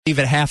leave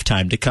at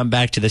halftime to come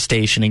back to the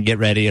station and get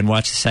ready and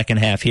watch the second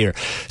half here.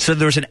 So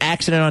there was an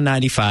accident on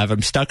 95.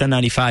 I'm stuck on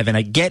 95, and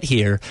I get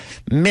here,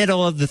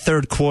 middle of the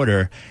third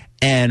quarter,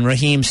 and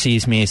Raheem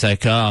sees me. He's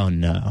like, oh,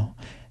 no.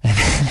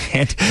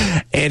 And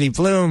Andy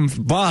Bloom,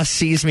 boss,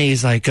 sees me.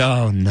 He's like,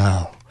 oh,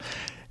 no.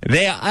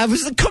 I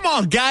was like, come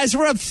on, guys,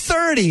 we're up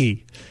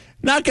 30.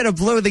 Not going to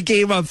blow the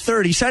game up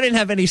 30, so I didn't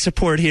have any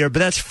support here, but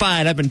that's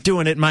fine. I've been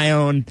doing it on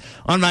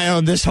my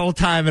own this whole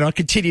time, and I'll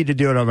continue to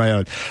do it on my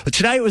own. But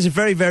tonight was a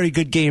very, very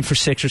good game for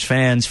Sixers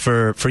fans,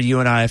 for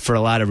you and I, for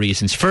a lot of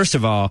reasons. First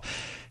of all,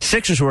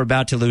 Sixers were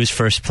about to lose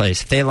first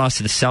place. They lost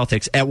to the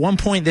Celtics. At one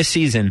point this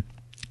season,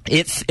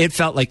 it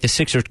felt like the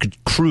Sixers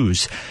could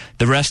cruise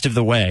the rest of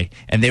the way,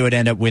 and they would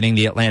end up winning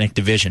the Atlantic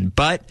Division.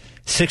 But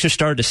Sixers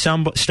started to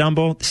stumble.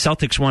 The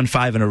Celtics won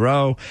 5 in a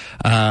row.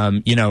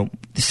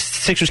 The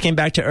Sixers came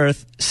back to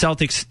earth.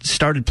 Celtics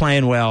started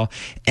playing well.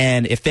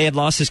 And if they had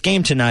lost this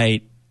game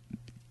tonight,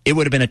 it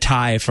would have been a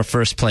tie for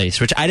first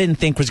place, which I didn't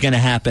think was going to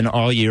happen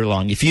all year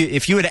long. If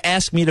you had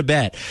asked me to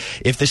bet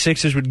if the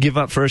Sixers would give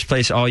up first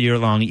place all year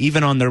long,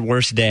 even on their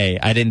worst day,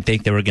 I didn't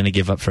think they were going to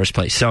give up first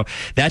place. So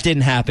that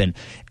didn't happen.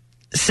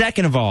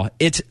 Second of all,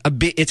 it's a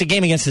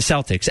game against the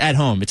Celtics at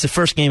home. It's the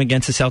first game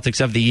against the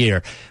Celtics of the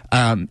year.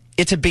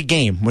 It's a big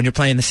game when you're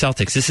playing the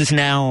Celtics. This is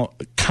now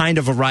kind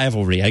of a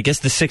rivalry. I guess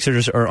the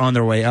Sixers are on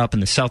their way up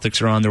and the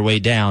Celtics are on their way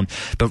down.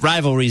 But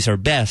rivalries are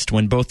best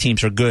when both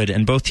teams are good,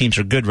 and both teams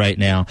are good right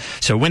now.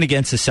 So a win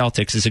against the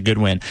Celtics is a good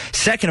win.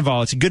 Second of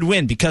all, it's a good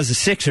win because the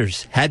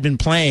Sixers had been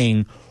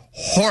playing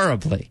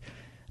horribly.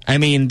 I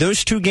mean,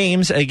 those two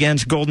games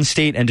against Golden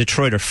State and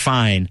Detroit are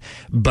fine,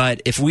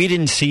 but if we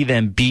didn't see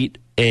them beat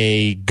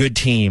a good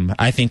team,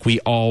 I think we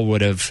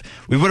would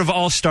have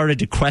all started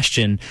to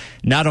question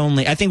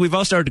I think we've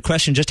all started to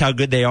question just how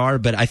good they are,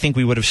 but I think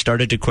we would have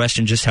started to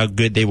question just how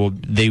good they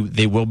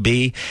will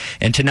be.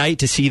 And tonight,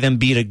 to see them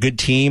beat a good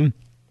team,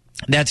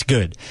 that's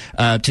good.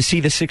 To see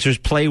the Sixers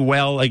play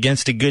well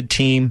against a good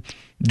team,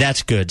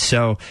 that's good.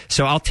 So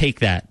I'll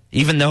take that.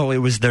 Even though it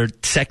was their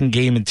second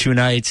game in 2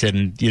 nights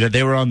and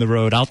they were on the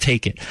road, I'll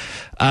take it.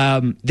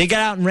 They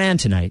got out and ran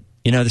tonight.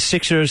 The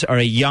Sixers are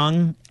a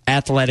young,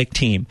 athletic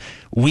team.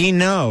 We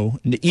know,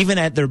 even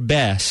at their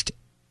best,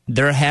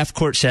 their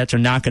half-court sets are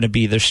not going to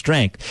be their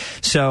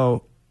strength.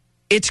 So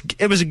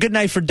it was a good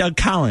night for Doug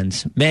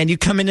Collins. Man, you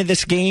come into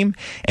this game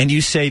and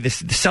you say the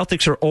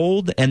Celtics are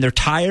old and they're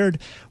tired.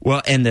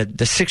 Well, and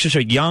the Sixers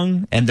are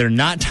young and they're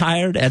not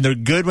tired and they're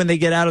good when they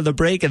get out of the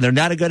break and they're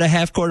not a good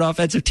half-court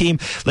offensive team.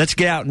 Let's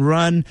get out and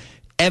run.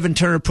 Evan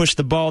Turner pushed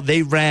the ball.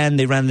 They ran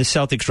the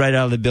Celtics right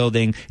out of the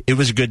building. It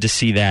was good to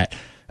see that.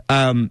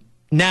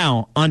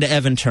 Now, on to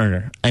Evan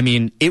Turner. I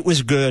mean, it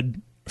was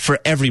good for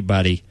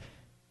everybody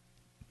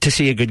to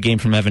see a good game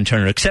from Evan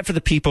Turner, except for the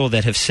people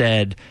that have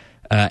said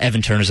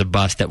Evan Turner's a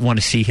bust, that want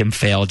to see him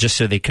fail just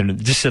so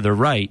they're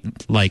right,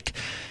 like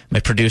my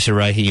producer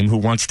Raheem, who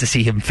wants to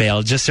see him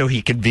fail just so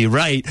he can be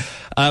right.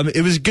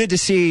 It was good to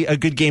see a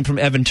good game from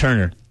Evan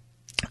Turner.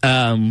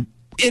 It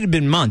had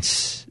been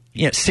months,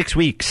 6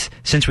 weeks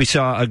since we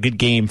saw a good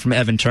game from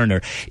Evan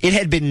Turner. It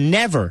had been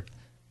never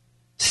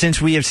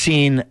since we have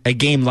seen a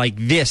game like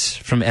this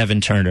from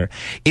Evan Turner.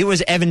 It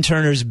was Evan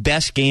Turner's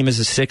best game as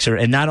a Sixer,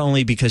 and not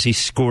only because he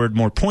scored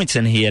more points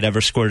than he had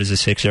ever scored as a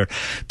Sixer,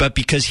 but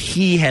because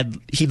he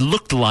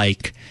looked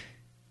like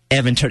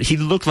Evan Turner. He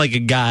looked like a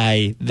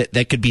guy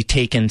that could be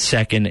taken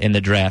second in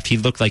the draft. He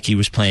looked like he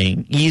was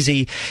playing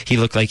easy. He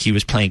looked like he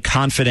was playing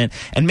confident.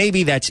 And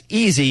maybe that's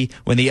easy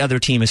when the other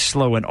team is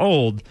slow and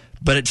old,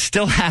 but it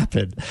still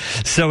happened.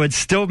 So it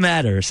still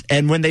matters.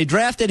 And when they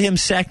drafted him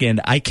second,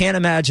 I can't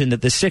imagine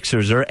that the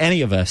Sixers or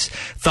any of us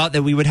thought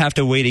that we would have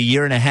to wait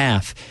 1.5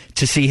 years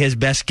to see his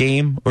best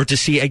game, or to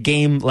see a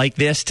game like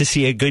this, to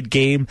see a good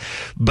game.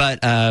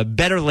 But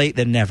better late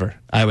than never,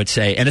 I would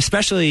say. And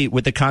especially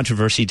with the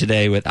controversy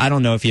today with, I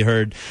don't know if you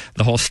heard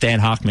the whole Stan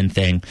Hochman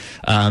thing.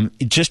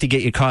 Just to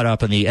get you caught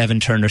up on the Evan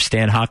Turner,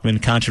 Stan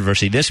Hochman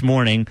controversy. This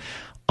morning,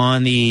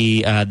 on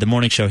the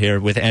morning show here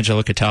with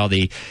Angelo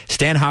Cataldi,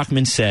 Stan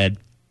Hochman said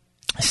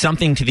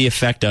something to the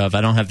effect of,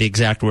 I don't have the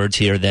exact words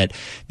here, that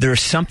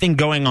there's something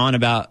going on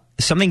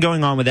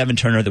with Evan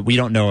Turner that we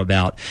don't know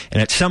about, and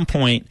at some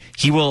point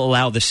he will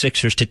allow the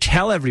Sixers to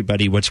tell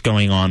everybody what's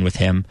going on with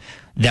him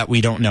that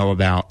we don't know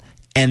about,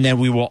 and then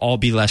we will all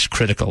be less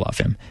critical of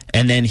him.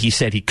 And then he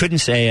said he couldn't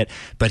say it,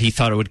 but he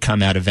thought it would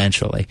come out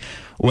eventually.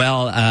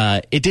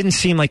 Well, it didn't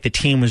seem like the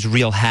team was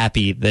real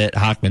happy that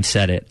Hochman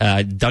said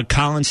it. Doug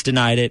Collins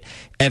denied it.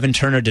 Evan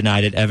Turner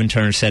denied it. Evan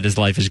Turner said his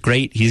life is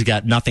great. He's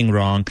got nothing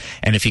wrong.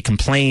 And if he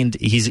complained,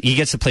 he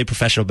gets to play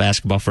professional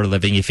basketball for a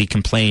living. If he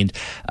complained,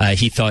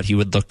 he thought he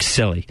would look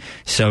silly.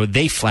 So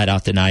they flat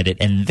out denied it.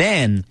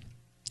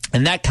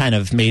 And that kind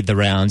of made the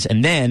rounds.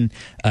 And then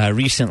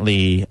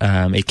recently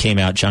it came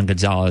out, John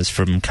Gonzalez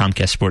from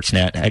Comcast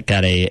Sportsnet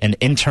got an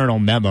internal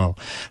memo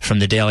from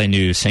the Daily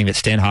News saying that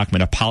Stan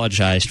Hochman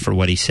apologized for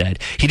what he said.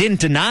 He didn't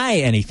deny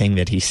anything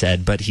that he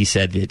said, but he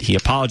said that he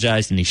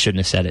apologized and he shouldn't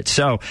have said it.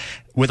 So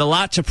with a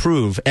lot to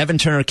prove. Evan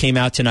Turner came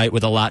out tonight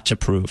with a lot to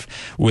prove,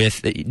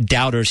 with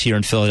doubters here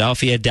in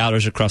Philadelphia,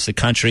 doubters across the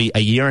country, a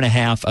year and a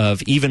half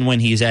of, even when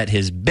he's at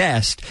his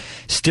best,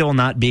 still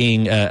not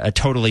being a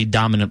totally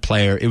dominant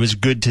player. It was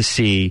good to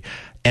see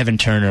Evan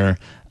Turner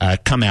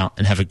come out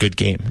and have a good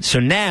game. So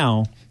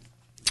now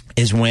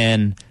is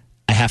when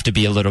I have to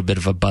be a little bit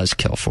of a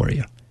buzzkill for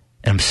you.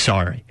 And I'm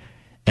sorry.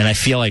 And I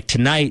feel like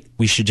tonight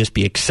we should just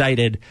be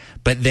excited,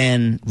 but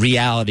then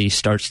reality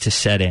starts to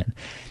set in.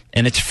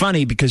 And it's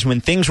funny because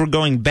when things were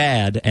going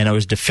bad and I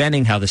was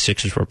defending how the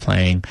Sixers were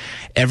playing,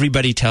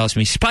 everybody tells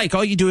me, Spike,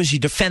 all you do is you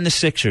defend the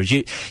Sixers.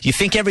 You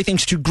think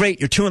everything's too great.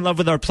 You're too in love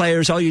with our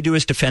players. All you do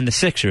is defend the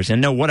Sixers.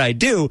 And no, what I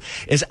do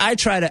is I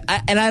try to,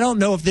 and I don't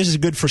know if this is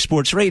good for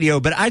sports radio,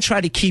 but I try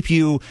to keep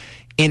you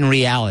in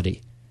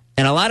reality.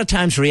 And a lot of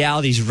times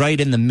reality's right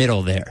in the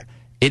middle there.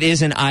 It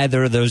isn't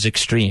either of those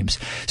extremes.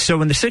 So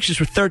when the Sixers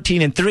were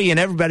 13-3 and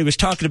everybody was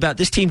talking about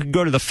this team could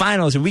go to the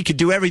finals and we could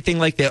do everything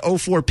like the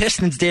 04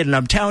 Pistons did, and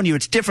I'm telling you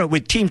it's different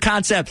with team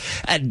concept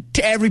and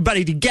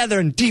everybody together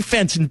and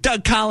defense and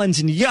Doug Collins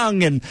and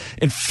Young and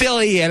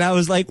Philly, and I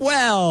was like,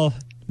 well,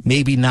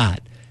 maybe not.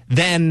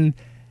 Then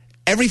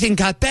everything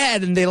got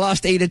bad and they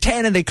lost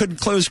 8-10 and they couldn't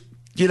close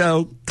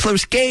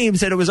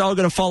games, and it was all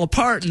going to fall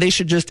apart and they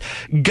should just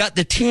gut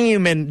the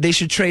team and they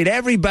should trade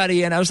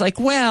everybody. And I was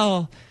like,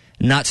 well,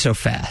 not so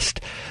fast.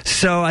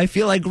 So I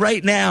feel like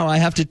right now I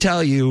have to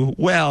tell you,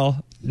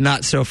 well,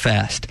 not so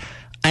fast.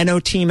 I know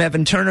Team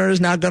Evan Turner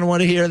is not going to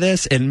want to hear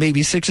this, and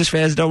maybe Sixers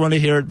fans don't want to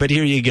hear it, but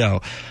here you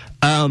go.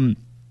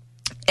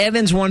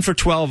 Evans 1 for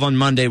 12 on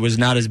Monday was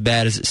not as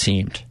bad as it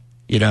seemed.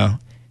 You know,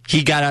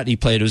 he got out and he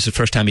played. It was the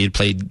first time he had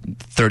played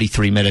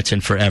 33 minutes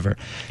in forever.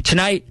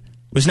 Tonight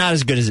was not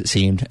as good as it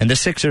seemed, and the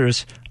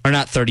Sixers are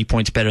not 30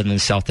 points better than the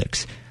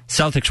Celtics.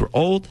 Celtics were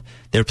old.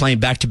 They were playing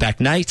back-to-back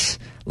nights.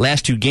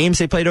 Last 2 games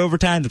they played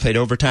overtime. They played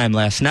overtime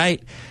last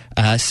night.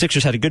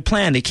 Sixers had a good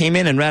plan. They came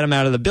in and ran them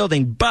out of the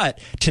building. But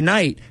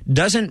tonight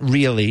doesn't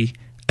really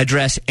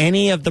address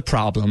any of the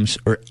problems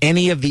or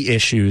any of the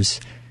issues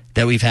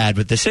that we've had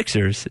with the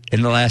Sixers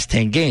in the last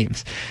 10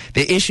 games.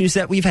 The issues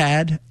that we've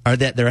had are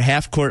that their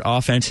half-court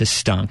offense has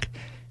stunk.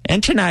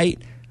 And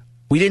tonight,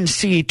 we didn't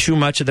see too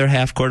much of their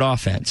half-court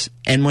offense.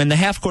 And when the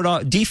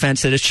half-court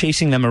defense that is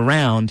chasing them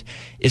around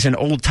is an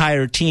old,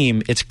 tired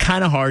team, it's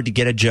kind of hard to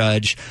get a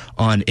judge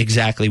on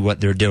exactly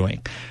what they're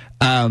doing.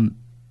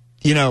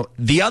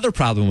 The other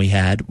problem we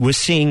had was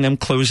seeing them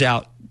close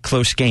out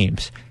close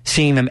games,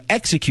 seeing them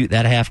execute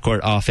that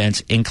half-court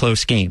offense in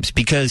close games.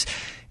 Because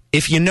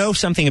if you know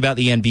something about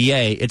the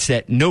NBA, it's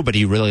that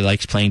nobody really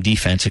likes playing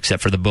defense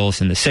except for the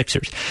Bulls and the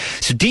Sixers.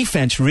 So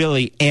defense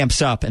really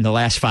amps up in the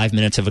last 5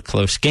 minutes of a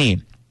close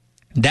game.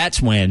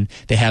 That's when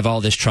they have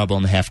all this trouble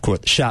in the half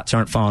court. The shots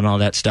aren't falling, all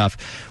that stuff.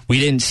 We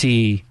didn't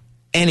see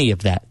any of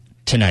that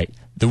tonight.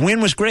 The win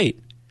was great.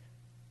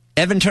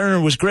 Evan Turner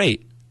was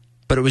great,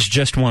 but it was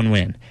just one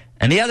win.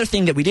 And the other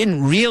thing that we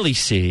didn't really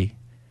see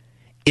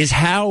is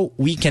how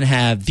we can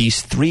have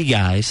these 3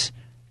 guys,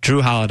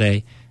 Drew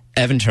Holiday,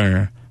 Evan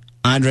Turner,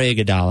 Andre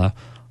Iguodala,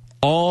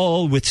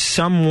 all with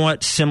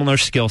somewhat similar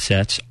skill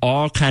sets,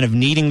 all kind of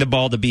needing the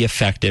ball to be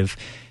effective,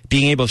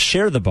 being able to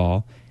share the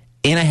ball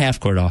in a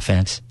half-court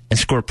offense and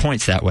score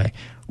points that way.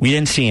 We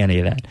didn't see any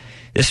of that.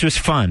 This was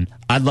fun.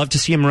 I'd love to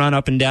see him run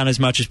up and down as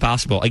much as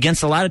possible.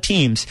 Against a lot of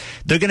teams,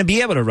 they're going to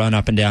be able to run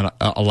up and down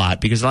a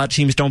lot because a lot of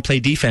teams don't play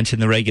defense in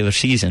the regular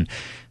season.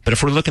 But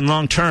if we're looking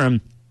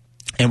long-term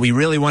and we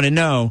really want to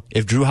know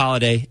if Drew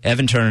Holiday,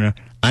 Evan Turner,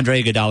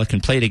 Andre Iguodala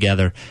can play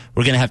together,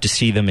 we're going to have to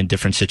see them in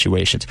different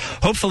situations.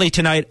 Hopefully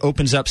tonight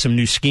opens up some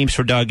new schemes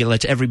for Doug. It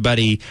lets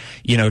everybody,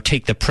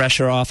 take the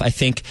pressure off. I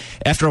think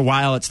after a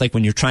while, it's like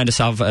when you're trying to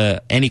solve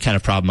any kind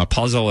of problem, a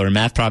puzzle or a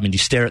math problem, and you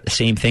stare at the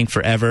same thing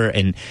forever,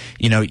 and,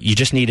 you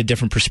just need a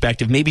different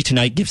perspective. Maybe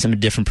tonight gives them a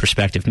different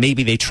perspective.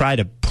 Maybe they try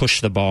to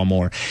push the ball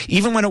more.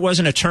 Even when it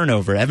wasn't a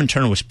turnover, Evan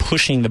Turner was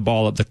pushing the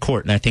ball up the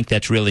court, and I think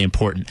that's really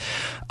important.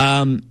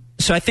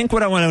 So I think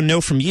what I want to know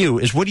from you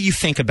is, what do you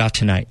think about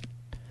tonight?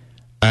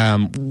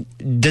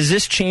 Does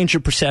this change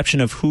your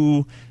perception of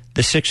who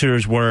the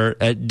Sixers were,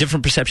 a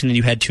different perception than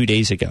you had 2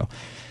 days ago?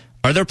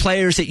 Are there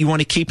players that you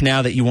want to keep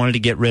now that you wanted to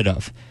get rid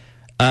of?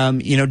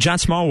 John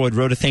Smallwood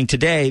wrote a thing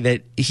today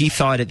that he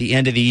thought at the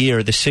end of the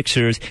year, the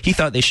Sixers, he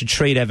thought they should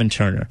trade Evan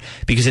Turner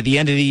because at the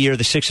end of the year,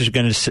 the Sixers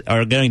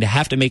are going to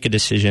have to make a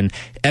decision,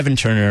 Evan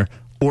Turner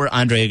or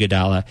Andre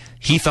Iguodala.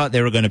 He thought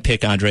they were going to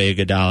pick Andre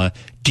Iguodala.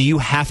 Do you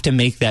have to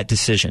make that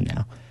decision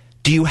now?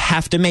 Do you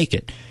have to make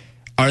it?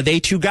 Are they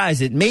 2 guys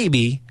that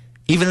maybe,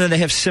 even though they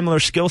have similar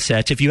skill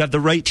sets, if you have the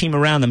right team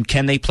around them,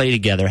 can they play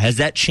together? Has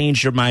that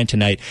changed your mind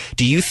tonight?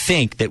 Do you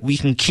think that we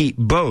can keep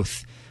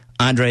both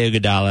Andre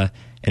Iguodala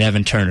and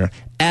Evan Turner?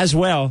 As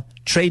well,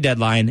 trade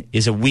deadline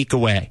is a week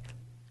away.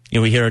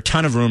 We hear a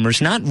ton of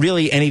rumors, not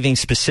really anything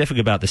specific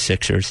about the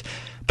Sixers,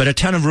 but a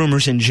ton of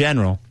rumors in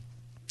general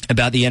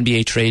about the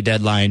NBA trade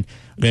deadline.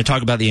 We're going to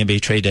talk about the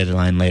NBA trade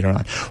deadline later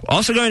on. We're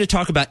also going to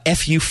talk about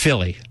FU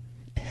Philly.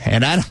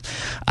 And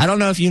I don't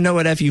know if you know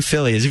what FU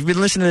Philly is. If you've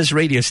been listening to this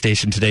radio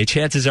station today,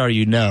 chances are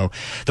you know.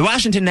 The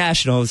Washington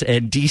Nationals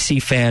and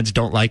DC fans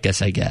don't like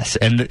us, I guess.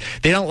 And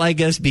they don't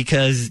like us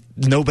because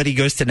nobody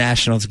goes to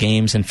Nationals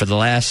games. And for the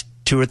last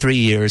 2 or 3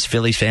 years,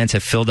 Phillies fans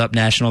have filled up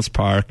Nationals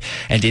Park.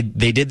 And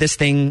they did this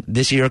thing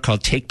this year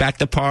called Take Back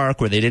the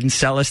Park, where they didn't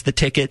sell us the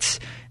tickets.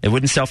 They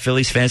wouldn't sell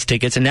Phillies fans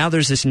tickets. And now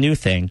there's this new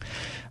thing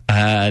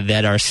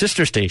that our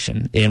sister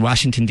station in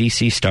Washington,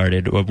 D.C.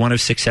 started,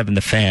 106.7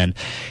 The Fan,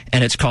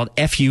 and it's called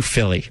FU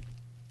Philly.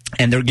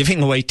 And they're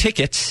giving away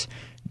tickets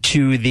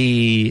to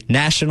the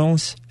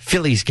Nationals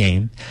Phillies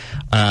game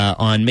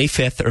on May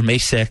 5th or May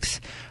 6th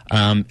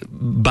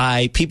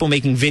by people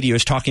making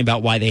videos talking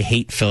about why they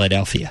hate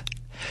Philadelphia.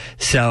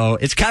 So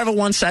it's kind of a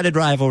one-sided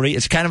rivalry.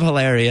 It's kind of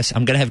hilarious.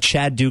 I'm going to have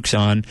Chad Dukes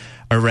on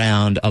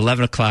around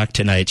 11 o'clock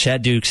tonight.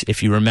 Chad Dukes,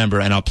 if you remember,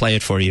 and I'll play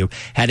it for you,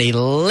 had a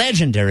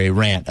legendary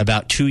rant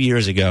about 2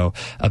 years ago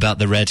about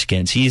the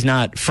Redskins. He's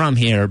not from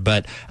here,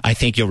 but I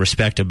think you'll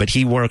respect him. But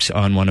he works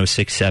on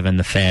 106.7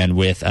 The Fan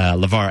with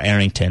LeVar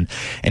Arrington,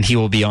 and he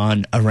will be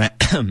on around,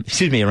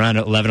 around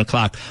 11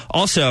 o'clock.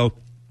 Also,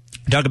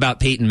 talk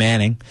about Peyton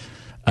Manning.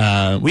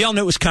 We all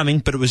knew it was coming,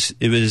 but it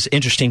was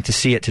interesting to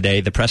see it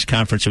today. The press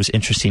conference was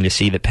interesting to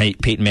see that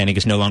Peyton Manning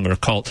is no longer a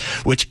cult,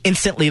 which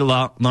instantly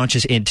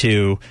launches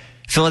into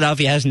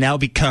Philadelphia has now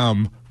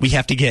become, we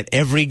have to get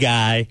every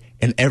guy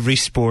in every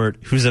sport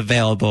who's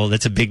available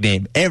that's a big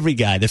name. Every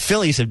guy. The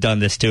Phillies have done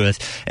this to us,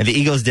 and the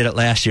Eagles did it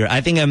last year.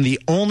 I think I'm the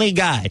only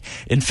guy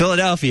in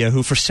Philadelphia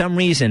who, for some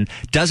reason,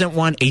 doesn't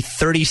want a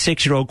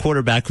 36-year-old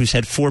quarterback who's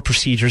had 4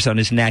 procedures on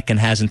his neck and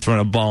hasn't thrown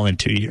a ball in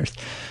 2 years.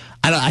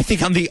 I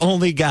think I'm the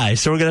only guy.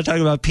 So we're going to talk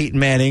about Peyton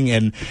Manning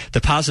and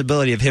the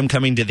possibility of him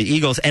coming to the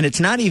Eagles. And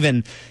it's not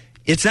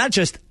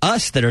just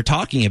us that are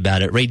talking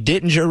about it. Ray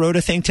Dittinger wrote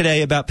a thing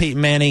today about Peyton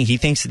Manning. He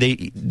thinks that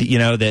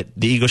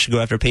the Eagles should go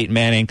after Peyton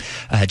Manning.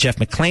 Jeff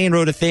McClain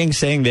wrote a thing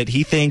saying that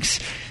he thinks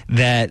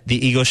that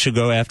the Eagles should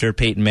go after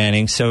Peyton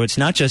Manning. So it's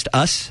not just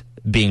us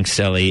being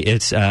silly.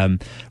 It's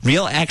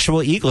real,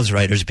 actual Eagles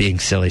writers being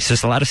silly. So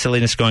there's a lot of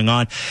silliness going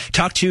on.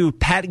 Talk to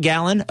Pat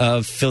Gallen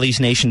of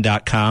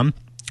PhilliesNation.com.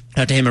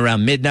 Talked to him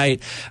around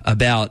midnight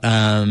about,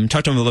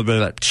 talked to him a little bit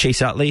about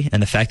Chase Utley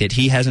and the fact that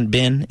he hasn't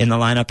been in the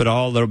lineup at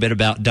all. A little bit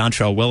about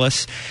Dontrell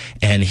Willis,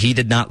 and he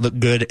did not look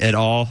good at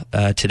all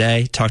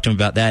today. Talked to him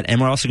about that.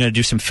 And we're also going to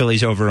do some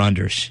Phillies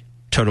over-unders.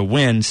 Total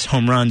wins,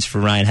 home runs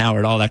for Ryan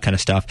Howard, all that kind of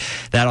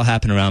stuff. That'll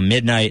happen around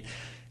midnight.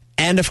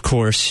 And, of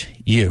course,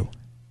 you.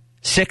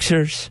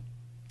 Sixers,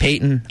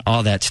 Peyton,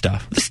 all that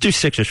stuff. Let's do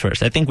Sixers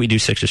first. I think we do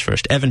Sixers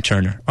first. Evan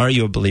Turner, are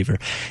you a believer?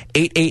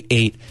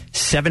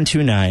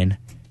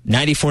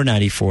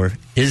 888-729-9494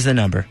 is the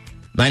number.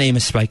 My name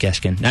is Spike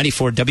Eskin.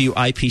 94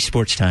 WIP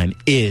Sports Time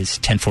is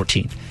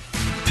 10:14.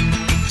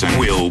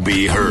 Will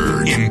be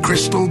heard in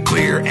crystal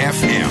clear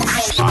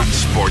FM on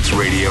Sports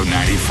Radio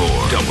 94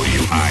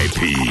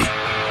 WIP.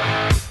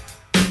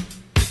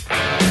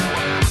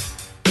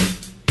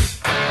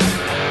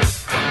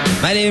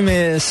 My name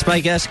is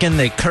Spike Eskin.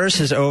 The curse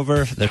is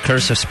over. The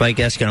curse of Spike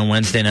Eskin on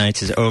Wednesday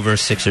nights is over.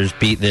 Sixers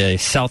beat the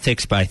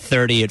Celtics by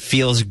 30. It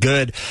feels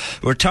good.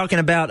 We're talking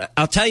about,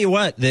 I'll tell you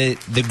what, the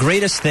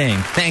greatest thing.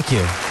 Thank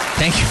you.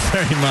 Thank you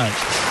very much.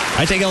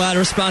 I take a lot of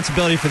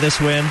responsibility for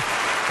this win.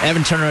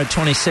 Evan Turner had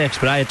 26,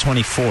 but I had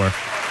 24.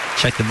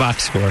 Check the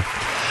box score.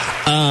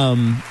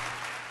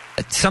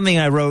 Something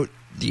I wrote,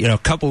 a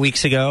couple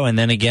weeks ago and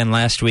then again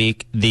last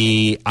week.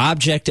 The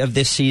object of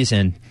this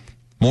season,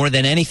 more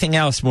than anything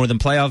else, more than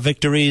playoff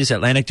victories,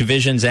 Atlantic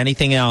divisions,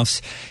 anything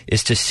else,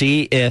 is to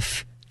see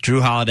if Drew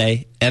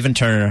Holiday, Evan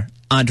Turner,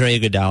 Andre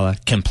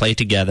Iguodala can play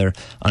together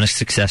on a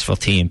successful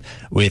team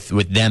with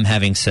them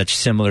having such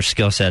similar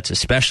skill sets,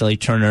 especially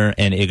Turner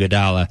and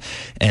Iguodala.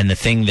 And the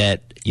thing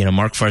that,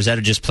 Mark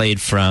Farzetta just played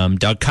from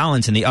Doug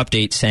Collins in the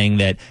update saying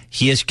that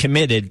he is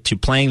committed to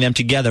playing them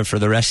together for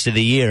the rest of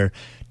the year.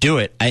 Do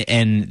it.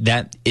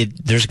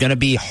 There's going to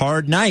be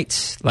hard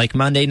nights like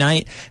Monday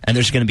night, and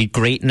there's going to be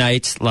great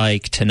nights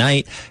like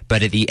tonight.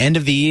 But at the end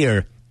of the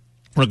year,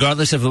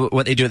 regardless of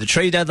what they do at the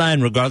trade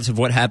deadline, regardless of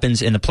what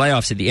happens in the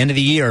playoffs, at the end of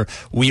the year,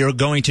 we are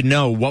going to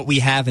know what we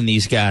have in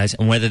these guys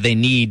and whether they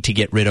need to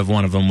get rid of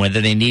one of them, whether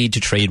they need to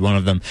trade one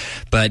of them.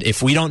 But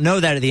if we don't know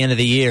that at the end of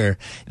the year,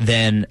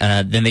 then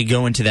they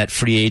go into that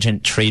free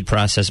agent trade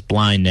process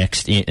blind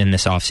next in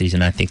this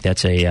offseason. I think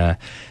that's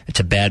it's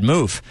a bad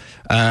move.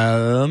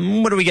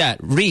 What do we got?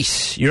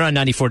 Reese, you're on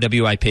 94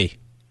 WIP.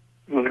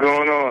 What's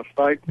going on,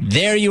 Spike?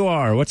 There you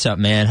are. What's up,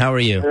 man? How are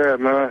you? Yeah,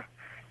 man.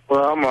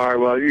 Well, I'm all right.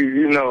 Well,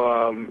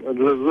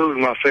 Lou's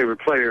my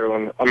favorite player.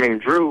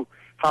 Drew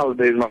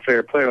Holiday's my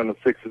favorite player on the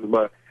Sixers,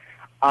 but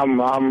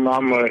I'm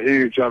a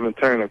huge Evan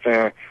Turner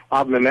fan.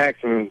 I've been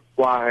asking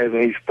why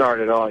hasn't he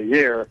started all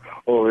year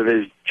over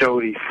this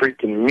Jody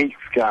freaking Meeks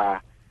guy.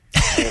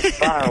 And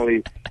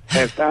finally,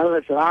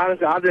 listen,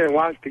 honestly, I didn't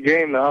watch the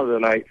game the other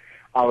night.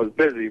 I was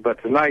busy,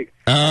 but tonight,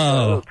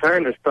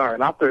 Turner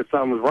starting. I thought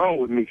something was wrong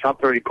with me. I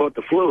thought he caught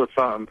the flu or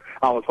something.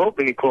 I was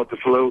hoping he caught the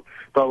flu,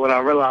 but when I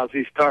realized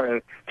he's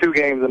starting 2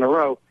 games in a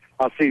row,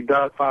 I see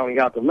Doug finally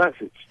got the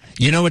message.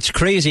 You know what's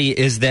crazy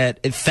is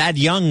that Thad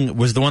Young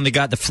was the one that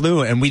got the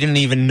flu, and we didn't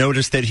even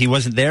notice that he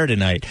wasn't there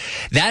tonight.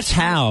 That's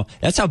how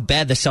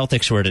bad the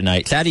Celtics were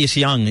tonight. Thaddeus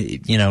Young,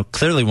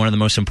 clearly one of the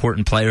most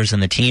important players on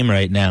the team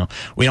right now.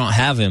 We don't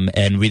have him,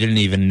 and we didn't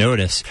even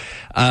notice.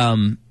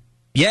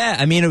 Yeah,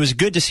 I mean, it was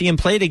good to see him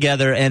play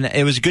together, and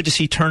it was good to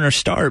see Turner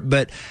start,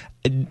 but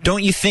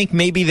don't you think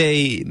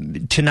maybe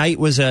tonight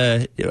was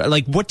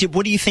what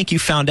do you think you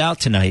found out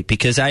tonight?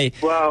 Because I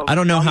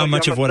don't know how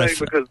much of what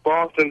because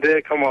Boston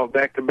did come off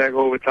back-to-back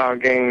overtime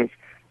games,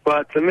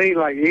 but to me,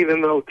 like,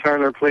 even though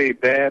Turner played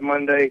bad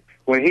Monday,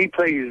 when he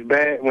plays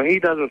bad, when he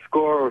doesn't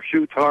score or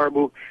shoots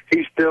horrible,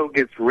 he still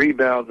gets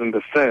rebounds and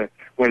defense.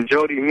 When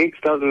Jody Meeks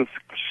doesn't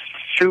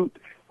shoot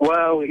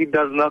well, he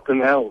does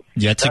nothing else.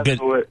 Yeah,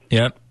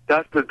 Yep.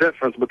 That's the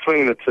difference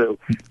between the two.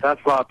 That's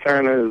why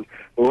Turner is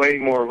way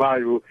more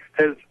valuable.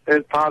 His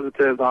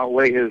positives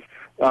outweigh his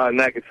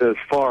negatives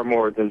far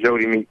more than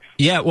Jody Meeks.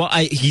 Yeah, well,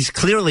 he's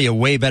clearly a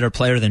way better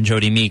player than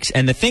Jody Meeks.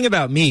 And the thing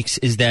about Meeks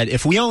is that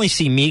if we only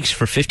see Meeks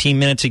for 15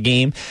 minutes a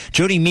game,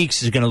 Jody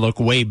Meeks is going to look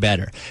way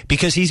better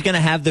because he's going to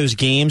have those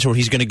games where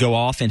he's going to go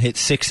off and hit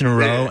 6 in a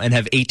row and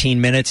have 18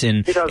 minutes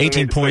and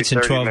 18 points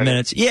in 12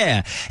 minutes.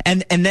 Yeah,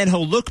 and then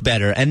he'll look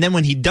better. And then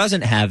when he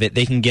doesn't have it,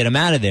 they can get him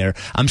out of there.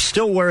 I'm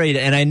still worried,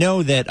 and I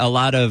know that a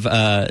lot of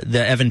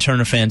the Evan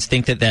Turner fans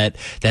think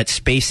that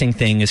spacing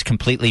thing is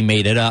completely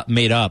made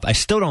up. I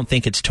still don't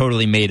think it's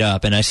totally made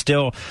up, and I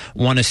still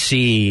want to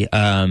see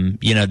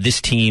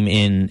this team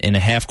in a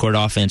half-court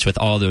offense with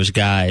all those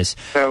guys.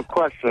 Now,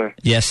 question.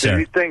 Yes, sir. Do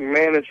you think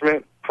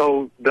management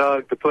told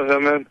Doug to put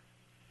him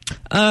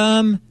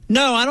in?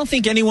 No, I don't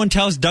think anyone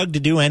tells Doug to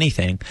do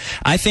anything.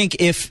 I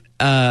think if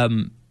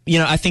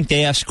I think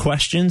they ask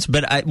questions,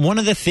 but one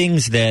of the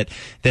things that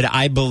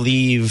I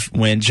believe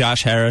when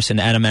Josh Harris and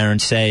Adam Aaron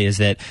say is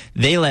that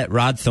they let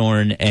Rod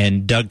Thorne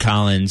and Doug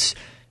Collins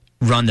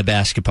run the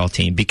basketball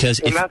team because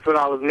that's what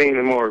I was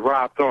meaning more.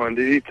 Rod Thorne.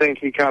 Did you think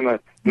he kind of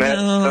met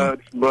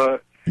Doug's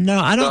butt? No,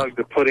 I don't. Doug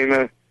to put him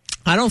in.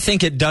 I don't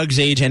think at Doug's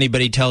age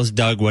anybody tells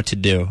Doug what to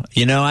do.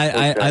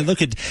 I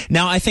look at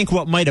now. I think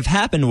what might have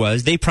happened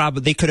was they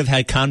could have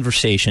had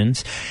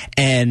conversations,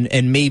 and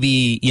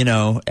maybe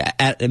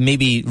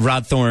maybe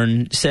Rod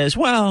Thorne says,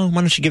 "Well, why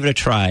don't you give it a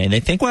try?" And they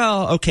think,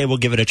 "Well, okay, we'll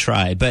give it a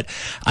try." But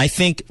I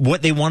think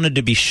what they wanted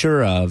to be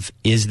sure of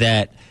is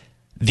that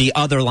the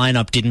other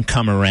lineup didn't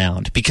come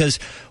around. Because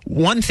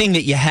one thing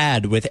that you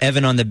had with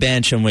Evan on the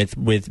bench and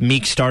with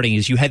Meek starting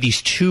is you had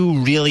these two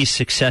really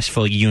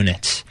successful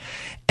units.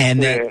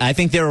 And I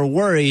think they were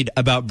worried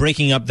about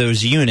breaking up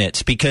those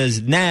units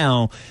because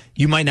now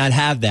you might not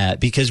have that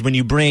because when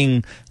you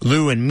bring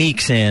Lou and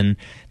Meeks in,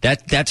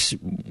 that's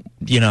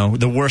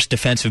the worst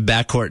defensive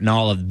backcourt in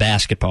all of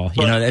basketball.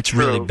 That's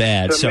really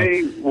bad. To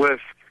me,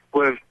 with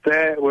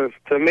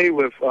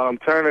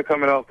Turner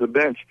coming off the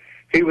bench,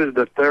 he was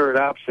the third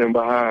option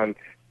behind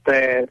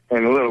Thad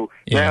and Lou.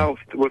 Yeah. Now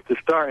with the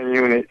starting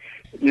unit,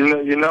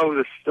 Lavoie's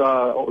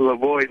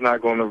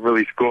not going to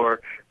really score.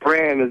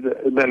 Brand has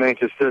been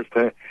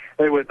inconsistent.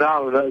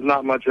 Iguodala, that's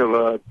not much of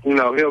a,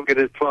 he'll get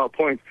his 12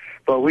 points,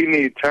 but we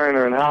need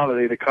Turner and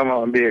Holiday to come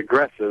out and be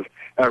aggressive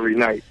every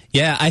night.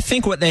 Yeah, I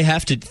think what they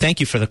have to, thank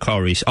you for the call,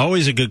 Reese.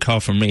 Always a good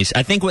call from Reese.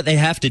 I think what they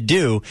have to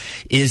do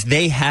is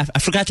I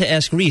forgot to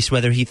ask Reese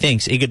whether he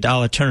thinks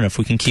Iguodala Turner, if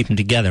we can keep them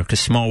together, because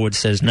Smallwood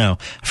says no.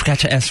 I forgot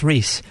to ask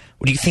Reese.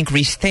 What do you think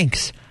Reese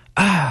thinks?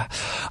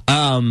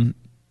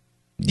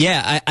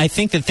 Yeah, I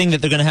think the thing that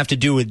they're going to have to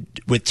do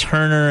with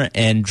Turner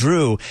and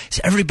Drew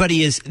is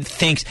everybody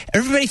thinks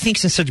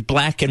in such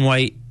black and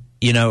white,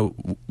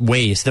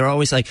 ways. They're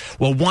always like,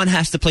 well, one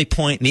has to play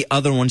point and the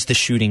other one's the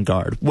shooting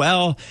guard.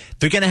 Well,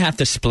 they're going to have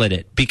to split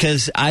it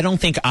because I don't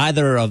think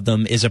either of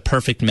them is a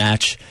perfect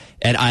match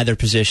at either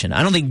position.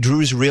 I don't think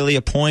Drew's really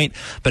a point,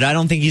 but I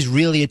don't think he's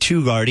really a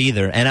two guard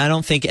either. And I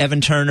don't think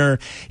Evan Turner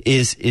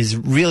is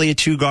really a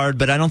two guard,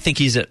 but I don't think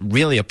he's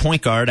really a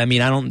point guard. I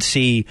mean, I don't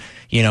see,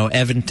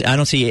 Evan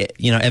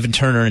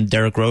Turner and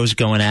Derrick Rose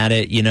going at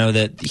it,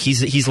 that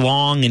he's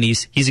long and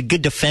he's a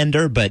good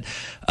defender, but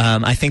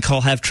I think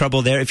he'll have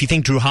trouble there. If you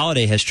think Drew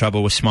Holiday has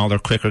trouble with smaller,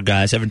 quicker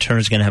guys, Evan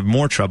Turner's going to have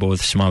more trouble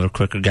with smaller,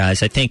 quicker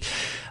guys. I think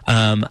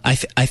I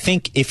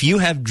think if you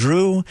have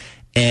Drew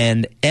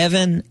and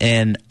Evan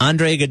and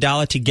Andre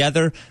Iguodala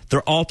together,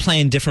 they're all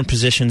playing different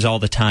positions all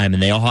the time,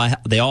 and they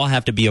all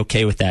have to be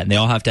okay with that, and they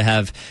all have to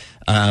have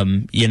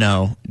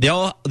they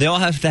all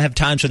have to have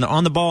times when they're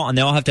on the ball, and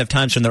they all have to have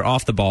times when they're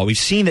off the ball. We've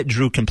seen that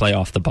Drew can play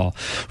off the ball.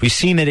 We've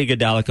seen that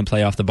Iguodala can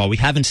play off the ball. We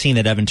haven't seen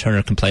that Evan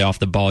Turner can play off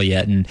the ball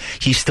yet, and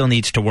he still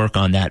needs to work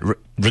on that.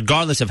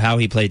 Regardless of how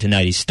he played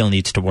tonight, he still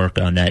needs to work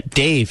on that.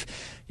 Dave,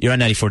 you're on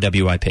 94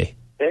 WIP.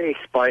 Hey,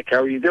 Spike. How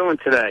are you doing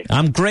today?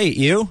 I'm great.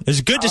 You?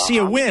 It's good to see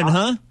a win,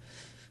 huh?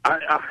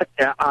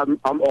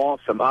 I'm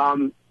awesome.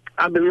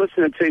 I've been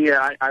listening to you.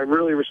 I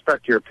really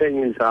respect your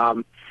opinions.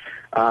 And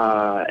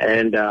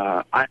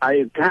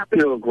I happen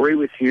to agree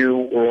with you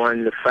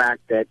on the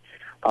fact that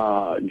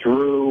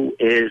Drew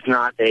is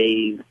not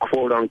a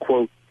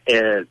quote-unquote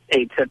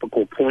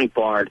atypical point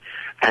guard,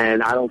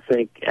 and I don't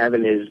think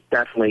Evan is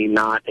definitely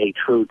not a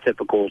true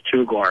typical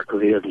two guard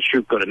because he doesn't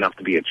shoot good enough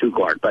to be a two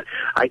guard. But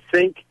I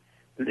think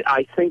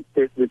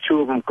that the two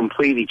of them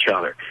complete each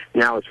other.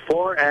 Now, as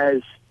far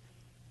as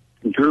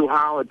Drew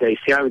Holiday,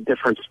 see, I have a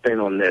different spin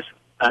on this.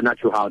 Not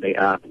Drew Holiday,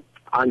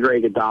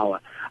 Andre Iguodala.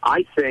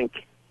 I think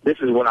this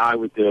is what I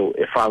would do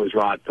if I was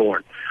Rod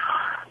Thorne.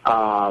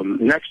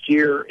 Next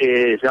year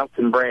is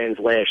Elton Brand's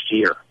last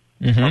year.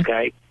 Mm-hmm.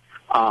 Okay?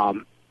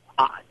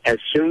 As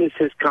soon as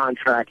his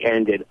contract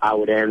ended, I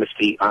would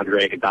amnesty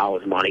Andre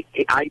Iguodala's money.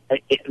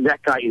 That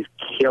guy is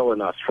killing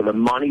us for the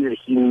money that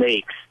he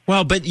makes.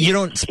 Well, but you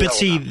don't. But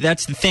see,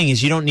 that's the thing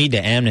is you don't need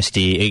to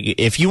amnesty.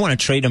 If you want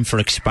to trade him for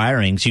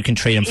expirings, you can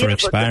trade him for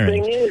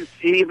expirings. But the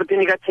thing is, but then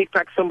you got to take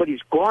back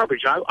somebody's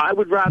garbage. I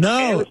would rather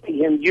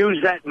amnesty him, use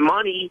that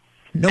money.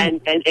 No.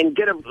 And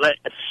get a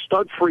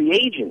stud free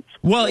agent.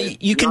 Well,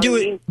 you can do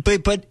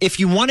it, but if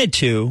you wanted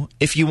to,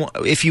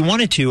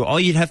 all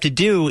you'd have to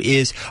do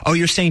is,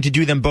 you're saying to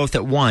do them both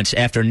at once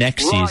after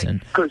next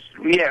season. Because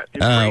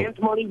Brand's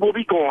money will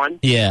be gone.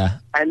 Yeah,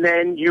 and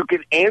then you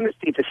can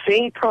amnesty at the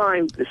same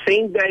time, the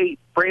same day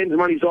Brand's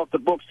money's off the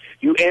books.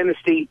 You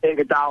amnesty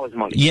Iguodala's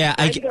money. Yeah,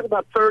 you got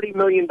about $30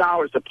 million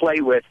to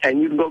play with,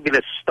 and you can go get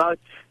a stud.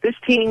 This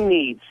team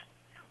needs.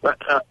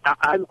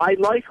 I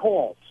like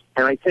Halls.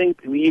 And I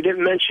think you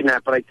didn't mention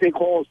that, but I think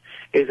Halls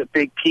is a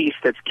big piece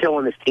that's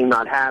killing this team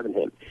not having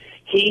him.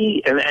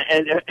 He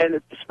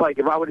and Spike,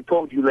 if I would have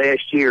told you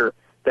last year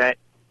that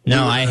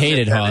I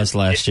hated Halls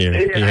last year.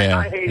 Yeah,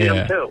 I hated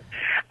him too.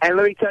 And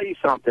let me tell you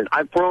something,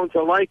 I've grown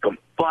to like him,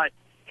 but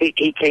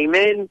he came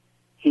in.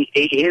 He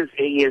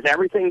is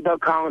everything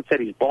Doug Collins said.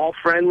 He's ball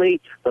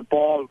friendly. The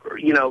ball,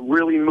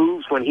 really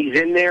moves when he's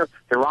in there.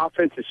 Their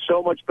offense is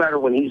so much better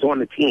when he's on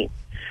the team.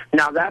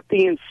 Now that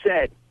being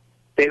said,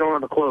 they don't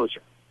have a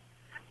closer.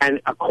 And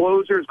a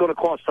closer is going to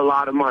cost a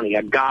lot of money.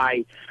 A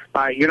guy,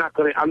 you're not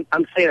going to.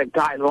 I'm saying a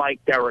guy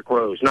like Derrick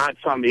Rose, not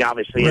somebody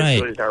obviously as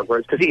good as Derrick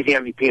Rose because he's the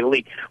MVP of the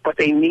league. But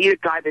they need a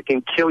guy that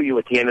can kill you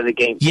at the end of the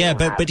game. Yeah,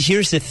 but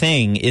here's the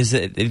thing: is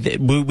that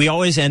we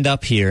always end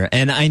up here,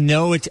 and I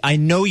know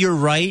you're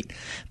right,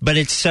 but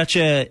it's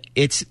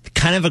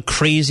kind of a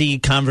crazy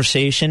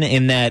conversation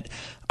in that.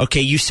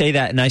 Okay, you say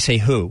that, and I say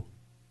who?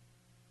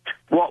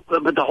 Well,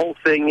 but the whole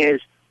thing is.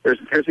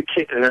 There's a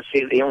kid, and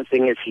the only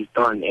thing is he's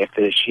done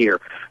after this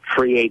year,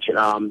 free agent.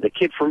 Who's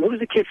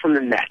the kid from the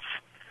Nets?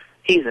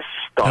 He's a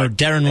stud. Oh,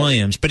 Darren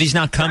Williams, but he's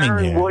not coming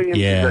there. Darren Williams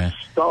is a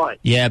stud.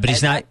 Yeah, but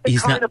he's not.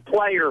 He's kind of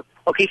player.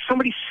 Okay,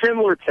 somebody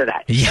similar to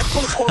that. Yeah. That's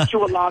going to cost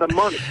you a lot of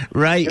money.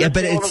 Right? Yeah,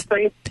 but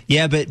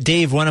but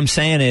Dave, what I'm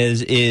saying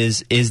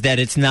is that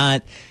it's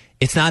not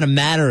a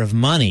matter of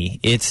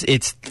money.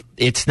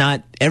 It's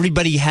not.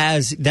 Everybody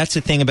has. That's the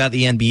thing about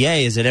the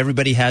NBA is that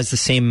everybody has the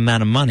same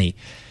amount of money.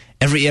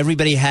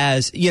 Everybody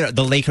has,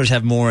 the Lakers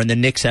have more and the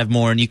Knicks have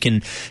more, and you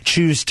can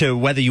choose to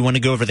whether you want to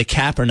go over the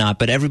cap or not,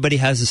 but everybody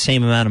has the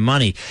same amount of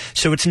money.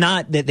 So it's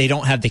not that they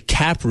don't have the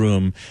cap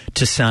room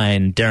to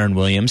sign Darren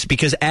Williams,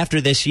 because after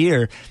this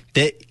year,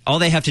 all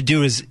they have to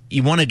do is,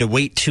 you wanted to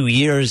wait 2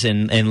 years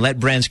and let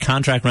Brand's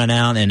contract run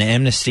out and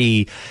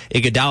amnesty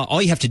Iguodala.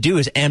 All you have to do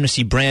is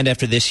amnesty Brand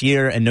after this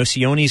year, and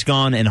Nocioni's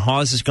gone, and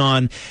Hawes is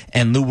gone,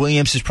 and Lou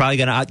Williams is probably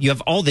going to. You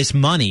have all this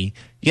money.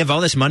 You have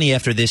all this money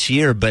after this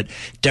year, but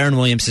Darren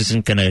Williams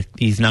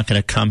he's not going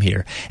to come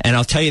here. And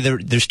I'll tell you,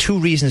 there's two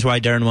reasons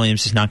why Darren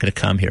Williams is not going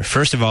to come here.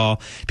 First of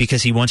all,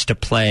 because he wants to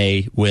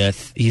play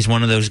he's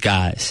one of those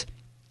guys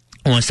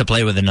who wants to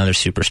play with another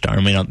superstar,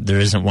 and there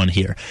isn't one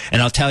here.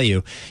 And I'll tell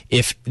you,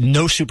 if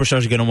no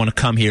superstars are going to want to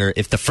come here,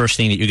 if the first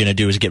thing that you're going to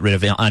do is get rid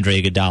of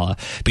Andre Iguodala,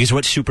 because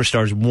what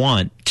superstars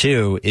want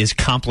too is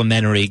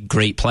complementary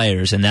great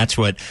players, and that's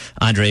what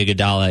Andre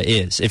Iguodala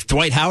is. If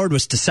Dwight Howard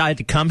was to decide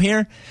to come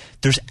here,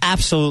 there's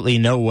absolutely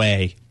no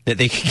way that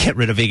they could get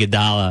rid of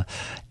Iguodala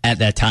at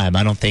that time.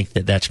 I don't think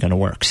that that's going to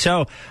work.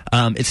 So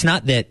it's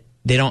not that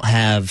they don't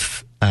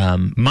have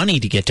money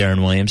to get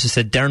Darren Williams. It's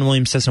that Darren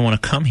Williams doesn't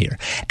want to come here.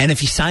 And if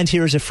he signs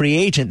here as a free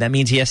agent, that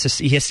means he has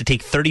to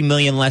take $30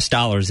 million less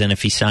than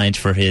if he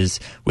signs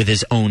with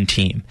his own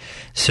team.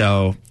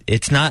 So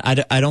it's not.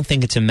 I don't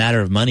think it's a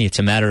matter of money. It's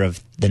a matter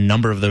of the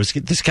number of those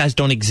guys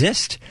don't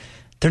exist.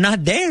 They're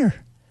not there.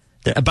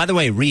 By the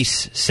way,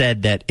 Reese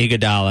said that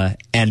Iguodala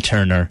and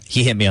Turner,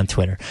 he hit me on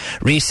Twitter.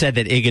 Reese said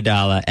that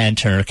Iguodala and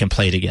Turner can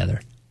play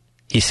together.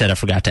 He said I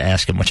forgot to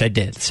ask him, which I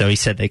did. So he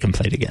said they can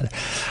play together.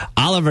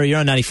 Oliver, you're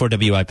on 94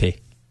 WIP.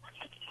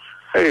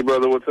 Hey,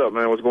 brother, what's up,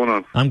 man? What's going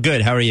on? I'm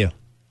good. How are you?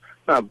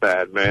 Not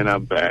bad, man.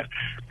 Not bad.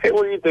 Hey,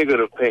 what do you think of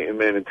the Peyton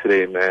Manning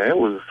today, man? It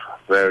was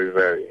very,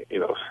 very,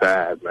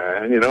 sad,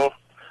 man.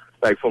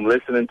 Like from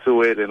listening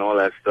to it and all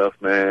that stuff,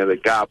 man, the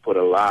guy put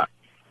a lot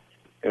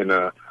in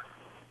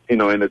in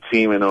the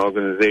team and the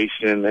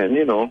organization. And,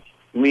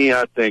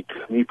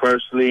 me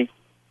personally,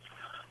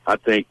 I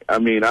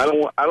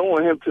don't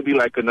want him to be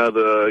like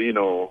another,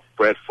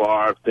 Brett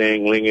Favre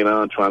thing, linging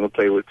on, trying to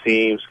play with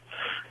teams.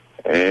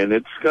 And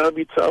it's going to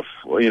be tough,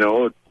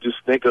 just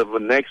think of a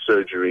neck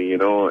surgery,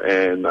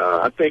 and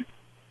I think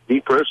me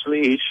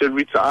personally, he should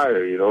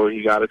retire.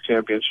 He got a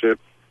championship.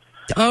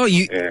 Oh,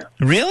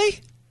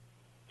 really?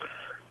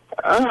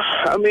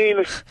 I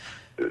mean,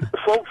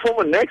 from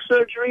a neck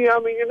surgery, I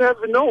mean, you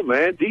never know,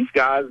 man. These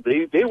guys,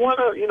 they want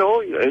to,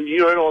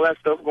 you heard all that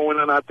stuff going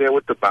on out there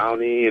with the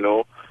bounty,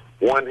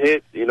 one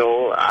hit,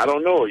 I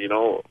don't know,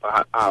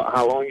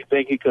 how long you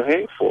think he could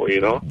hang for,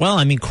 Well,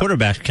 I mean,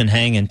 quarterbacks can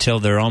hang until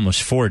they're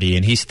almost 40,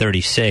 and he's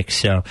 36.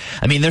 So,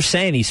 I mean, they're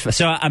saying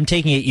so I'm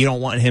taking it you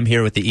don't want him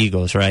here with the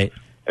Eagles, right?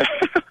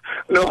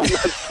 No, I'm not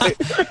saying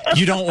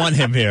You don't want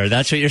him here.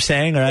 That's what you're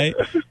saying, right?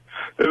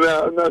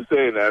 No, I'm not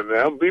saying that,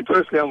 man. I'm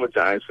a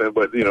Giants fan,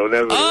 but,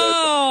 nevertheless.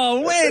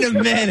 Oh, wait a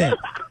minute.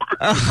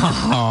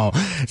 Oh,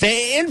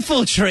 they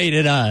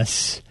infiltrated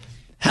us.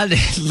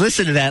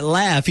 Listen to that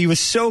laugh. He was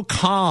so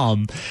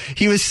calm.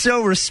 He was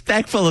so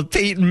respectful of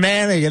Peyton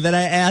Manning. And then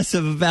I asked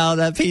him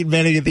about Peyton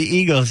Manning at the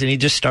Eagles, and he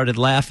just started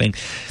laughing.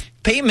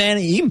 Peyton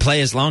Manning, he can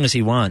play as long as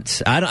he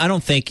wants. I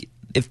don't think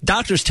if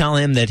doctors tell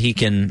him that he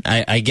can,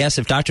 I guess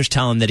if doctors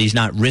tell him that he's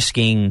not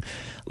risking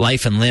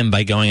life and limb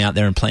by going out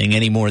there and playing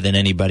any more than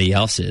anybody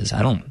else is,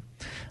 I don't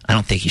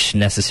think he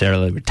should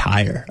necessarily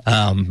retire.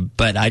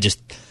 But I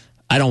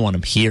don't want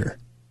him here.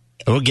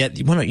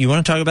 You want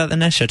to talk about the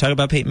next? Should I talk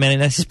about Peyton Manning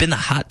next? It's been the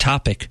hot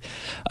topic.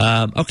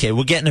 Okay,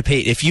 we'll get into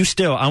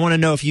Peyton. I want to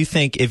know if you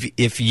think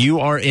if you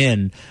are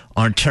in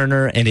on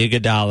Turner and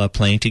Iguodala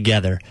playing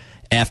together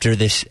after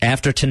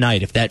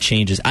tonight, if that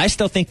changes. I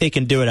still think they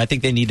can do it. I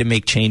think they need to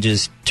make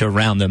changes to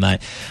around them. I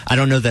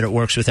don't know that it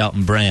works with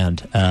Elton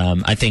Brand.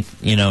 I think,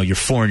 your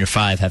 4 and your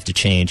 5 have to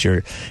change.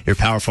 Your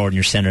power forward and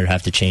your center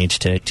have to change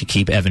to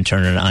keep Evan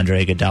Turner and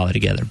Andre Iguodala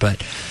together.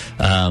 But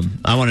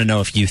I want to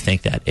know if you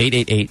think that.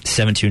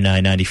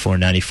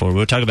 888-729-9494.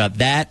 We'll talk about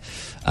that.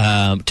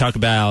 Talk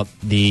about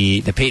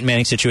the Peyton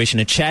Manning situation.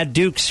 And Chad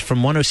Dukes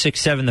from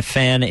 106.7 The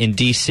Fan in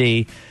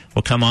D.C.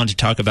 will come on to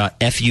talk about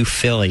FU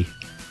Philly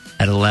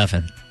at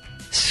 11.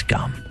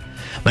 Scum.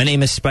 My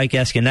name is Spike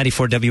Eskin,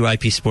 94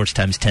 WIP Sports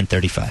Times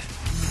 1035.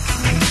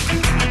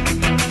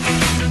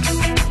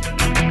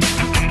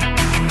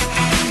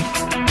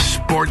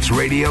 Sports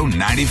Radio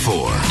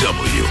 94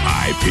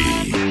 WIP.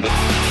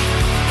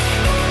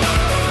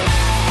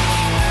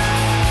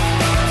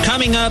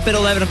 Coming up at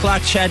 11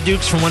 o'clock, Chad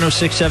Dukes from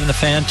 106.7 The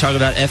Fan talk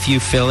about FU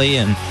Philly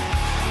and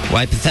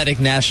why pathetic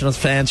Nationals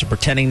fans are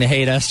pretending to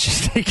hate us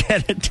just to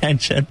get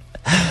attention.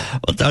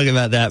 We'll talk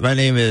about that. My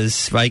name is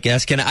Spike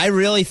Eskin. I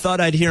really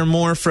thought I'd hear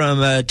more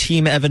from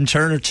Team Evan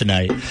Turner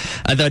tonight.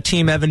 I thought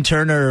Team Evan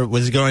Turner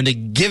was going to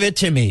give it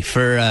to me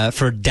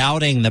for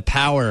doubting the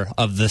power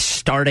of the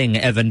starting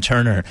Evan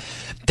Turner,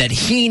 that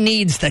he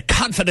needs the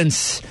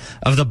confidence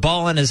of the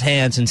ball in his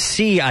hands. And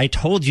see, I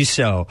told you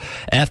so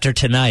after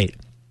tonight.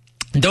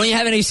 Don't you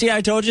have any see I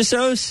told you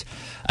so's?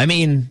 I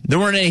mean, there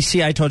weren't any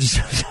see I told you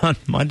so's on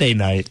Monday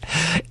night,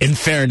 in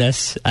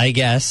fairness, I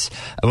guess,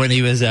 when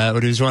he was 1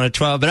 of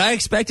 12. But I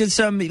expected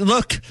some.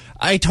 Look,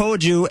 I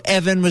told you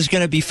Evan was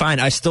going to be fine.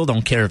 I still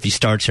don't care if he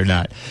starts or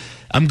not.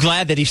 I'm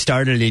glad that he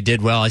started and he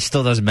did well. It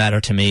still doesn't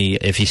matter to me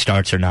if he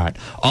starts or not.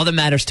 All that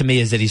matters to me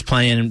is that he's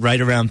playing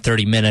right around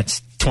 30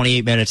 minutes,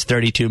 28 minutes,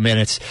 32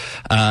 minutes,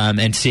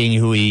 and seeing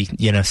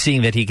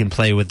seeing that he can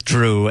play with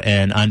Drew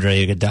and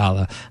Andre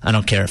Iguodala. I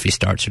don't care if he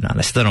starts or not.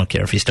 I still don't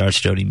care if he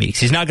starts Jody Meeks.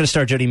 He's not going to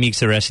start Jody Meeks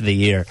the rest of the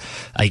year,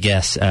 I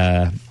guess.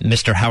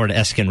 Mr. Howard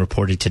Eskin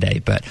reported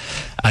today, but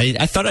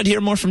I thought I'd hear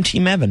more from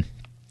Team Evan.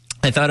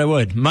 I thought I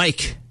would.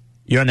 Mike,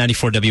 you're on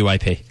 94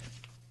 WIP.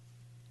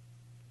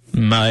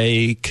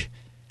 Mike.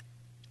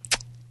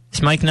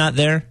 Is Mike not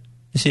there?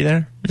 Is he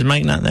there? Is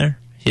Mike not there?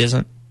 He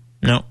isn't?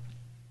 No. All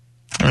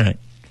right.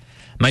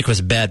 Mike was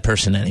a bad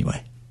person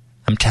anyway.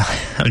 I'm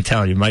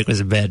telling you, Mike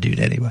was a bad dude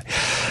anyway.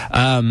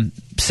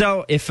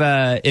 So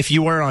if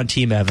you were on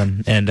Team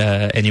Evan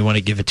and you want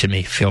to give it to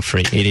me, feel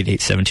free.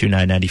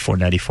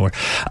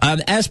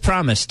 888-729-9494. As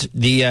promised,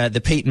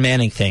 the Peyton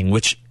Manning thing,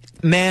 which,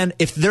 man,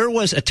 if there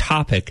was a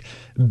topic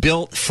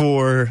built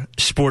for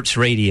sports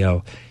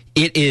radio,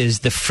 it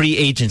is the free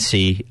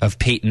agency of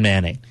Peyton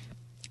Manning.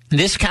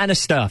 This kind of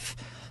stuff,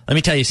 let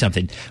me tell you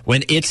something.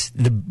 When it's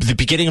the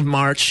beginning of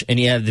March and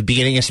you have the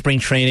beginning of spring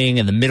training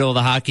and the middle of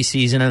the hockey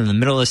season and the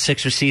middle of the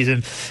Sixers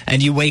season,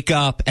 and you wake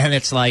up and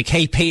it's like,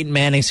 hey, Peyton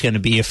Manning's going to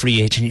be a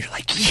free agent. You're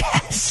like,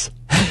 yes,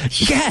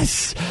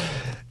 yes.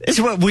 This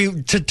is what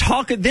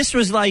this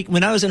was like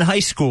when I was in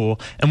high school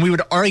and we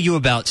would argue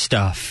about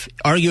stuff,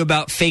 argue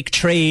about fake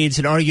trades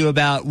and argue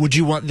about, would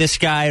you want this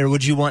guy or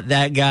would you want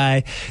that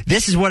guy?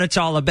 This is what it's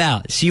all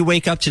about. So you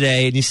wake up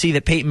today and you see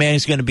that Peyton Manning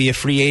is going to be a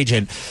free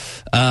agent.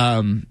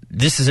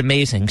 This is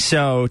amazing.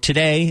 So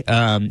today,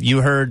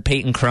 you heard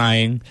Peyton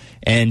crying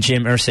and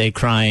Jim Irsay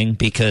crying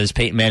because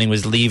Peyton Manning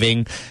was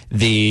leaving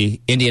the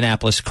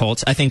Indianapolis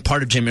Colts. I think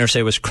part of Jim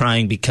Irsay was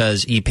crying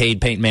because he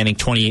paid Peyton Manning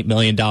 $28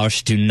 million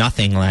to do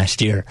nothing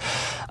last year.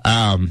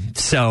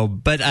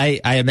 But I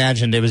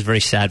imagined it was very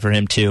sad for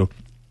him too.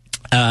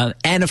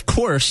 And of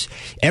course,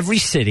 every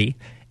city,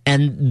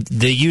 and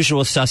the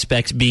usual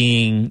suspects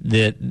being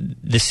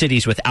the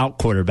cities without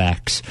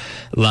quarterbacks,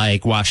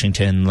 like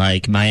Washington,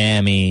 like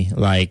Miami,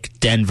 like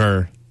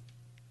Denver,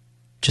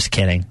 Just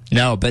kidding.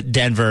 No, but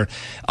Denver,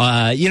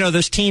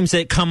 those teams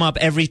that come up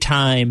every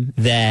time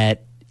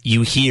that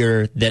you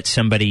hear that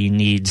somebody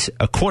needs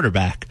a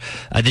quarterback.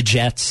 The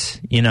Jets,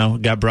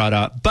 got brought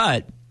up.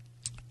 But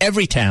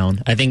every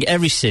town, I think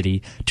every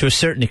city, to a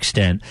certain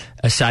extent,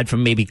 aside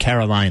from maybe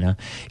Carolina,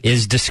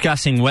 is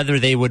discussing whether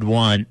they would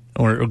want,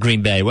 or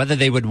Green Bay, whether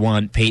they would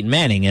want Peyton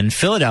Manning. In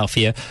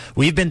Philadelphia,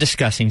 we've been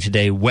discussing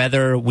today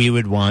whether we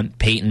would want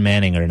Peyton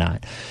Manning or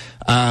not.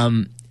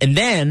 And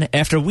then,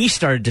 after we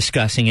started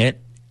discussing it,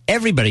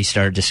 everybody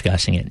started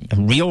discussing it.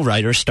 Real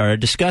writers started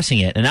discussing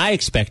it. And I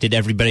expected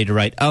everybody to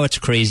write, oh, it's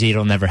crazy,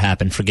 it'll never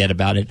happen, forget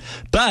about it.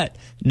 But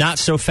not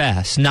so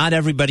fast. Not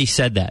everybody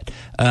said that.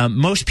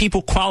 Most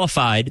people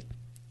qualified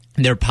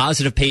their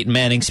positive Peyton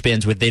Manning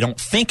spins with they don't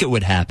think it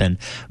would happen.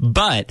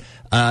 But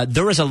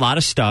there was a lot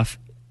of stuff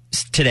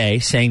today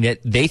saying that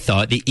they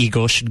thought the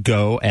Eagles should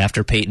go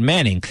after Peyton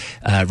Manning.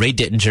 Ray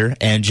Dittinger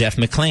and Jeff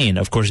McLean,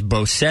 of course,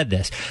 both said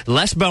this.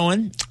 Les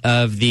Bowen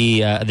of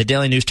the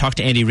Daily News talked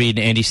to Andy Reid,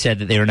 and Andy said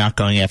that they were not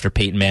going after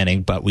Peyton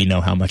Manning, but we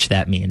know how much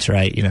that means,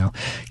 right?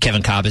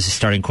 Kevin Cobb is the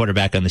starting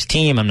quarterback on this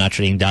team. I'm not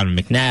trading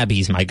Donovan McNabb.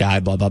 He's my guy,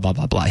 blah, blah, blah,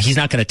 blah, blah. He's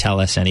not going to tell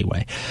us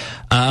anyway.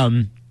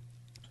 And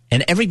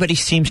everybody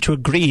seems to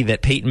agree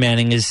that Peyton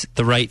Manning is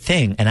the right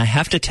thing. And I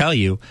have to tell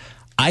you,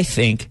 I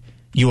think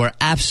you are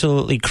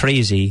absolutely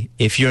crazy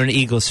if you're an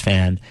Eagles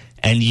fan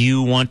and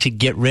you want to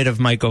get rid of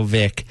Michael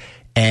Vick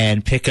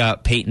and pick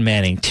up Peyton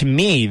Manning. To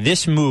me,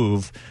 this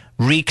move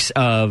reeks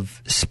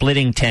of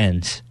splitting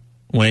tens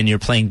when you're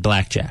playing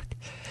blackjack.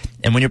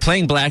 And when you're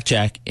playing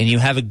blackjack and you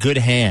have a good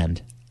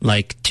hand,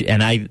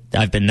 and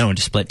I've been known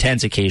to split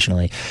tens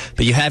occasionally,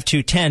 but you have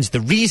two tens, the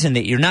reason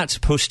that you're not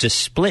supposed to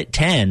split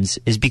tens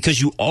is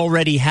because you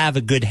already have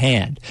a good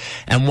hand.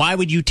 And why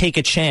would you take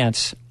a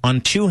chance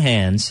on two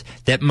hands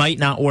that might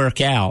not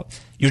work out?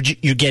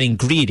 You're getting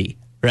greedy,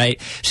 right?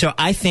 So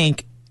I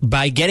think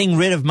by getting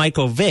rid of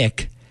Michael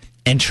Vick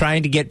and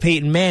trying to get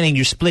Peyton Manning,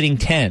 you're splitting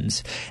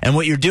tens. And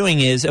what you're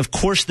doing is, of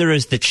course, there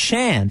is the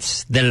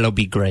chance that it'll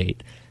be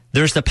great.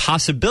 There's the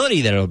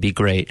possibility that it'll be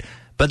great.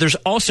 But there's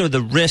also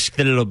the risk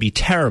that it'll be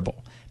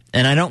terrible.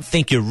 And I don't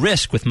think your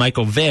risk with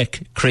Michael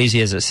Vick, crazy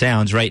as it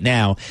sounds right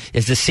now,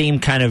 is the same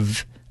kind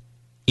of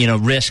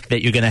risk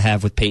that you're going to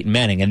have with Peyton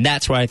Manning. And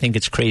that's why I think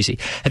it's crazy.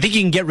 I think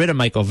you can get rid of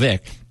Michael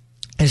Vick.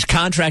 His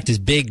contract is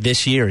big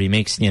this year. He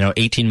makes,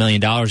 $18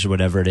 million or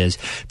whatever it is.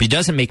 But he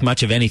doesn't make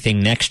much of anything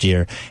next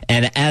year.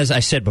 And as I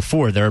said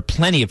before, there are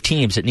plenty of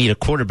teams that need a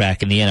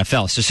quarterback in the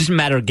NFL. So it's just a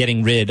matter of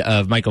getting rid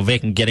of Michael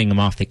Vick and getting him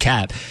off the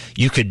cap.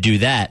 You could do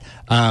that.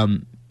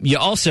 You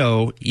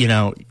also,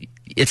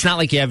 it's not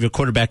like you have your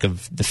quarterback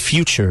of the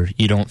future,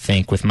 you don't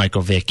think, with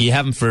Michael Vick. You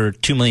have him for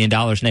 $2 million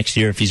next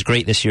year. If he's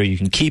great this year, you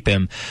can keep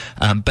him.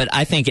 But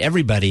I think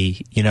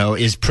everybody,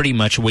 is pretty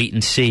much wait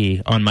and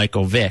see on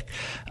Michael Vick.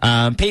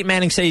 Peyton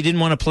Manning said he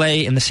didn't want to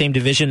play in the same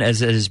division as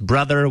his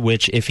brother,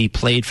 which if he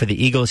played for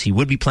the Eagles, he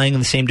would be playing in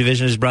the same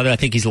division as his brother. I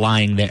think he's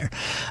lying there.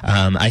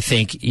 I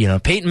think,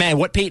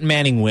 what Peyton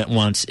Manning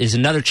wants is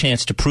another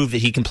chance to prove that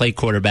he can play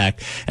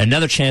quarterback,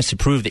 another chance to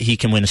prove that he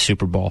can win a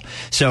Super Bowl.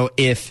 So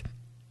if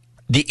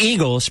the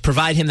Eagles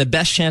provide him the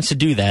best chance to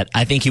do that,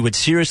 I think he would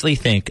seriously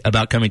think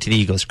about coming to the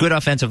Eagles. Good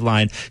offensive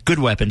line, good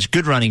weapons,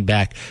 good running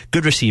back,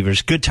 good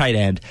receivers, good tight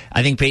end.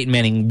 I think Peyton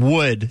Manning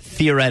would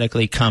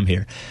theoretically come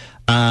here.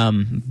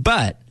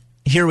 But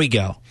here we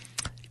go.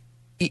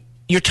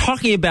 You're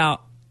talking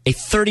about a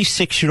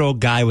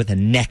 36-year-old guy with a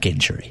neck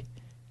injury.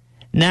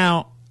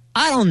 Now,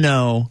 I don't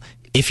know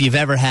if you've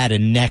ever had a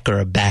neck or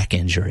a back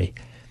injury,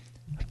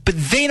 but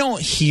they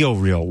don't heal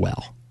real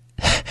well.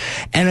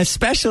 And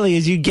especially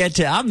as you get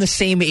to, I'm the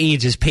same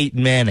age as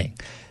Peyton Manning.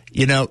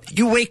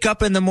 You wake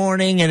up in the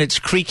morning and it's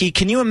creaky.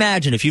 Can you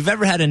imagine if you've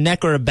ever had a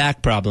neck or a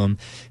back problem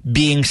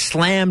being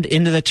slammed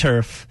into the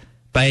turf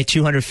by a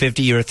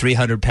 250 or a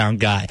 300-pound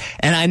guy?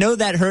 And I know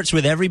that hurts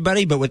with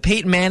everybody, but with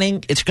Peyton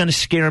Manning, it's going to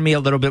scare me a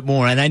little bit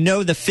more. And I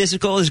know the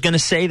physical is going to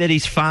say that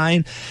he's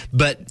fine,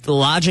 but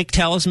logic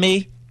tells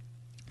me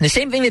the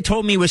same thing that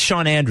told me with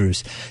Sean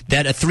Andrews,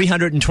 that a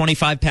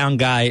 325-pound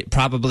guy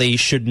probably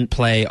shouldn't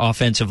play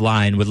offensive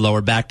line with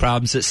lower back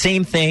problems. The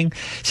same thing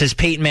says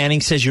Peyton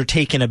Manning says you're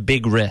taking a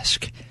big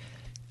risk.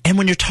 And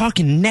when you're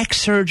talking neck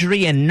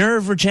surgery and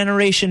nerve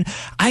regeneration,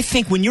 I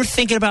think when you're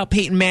thinking about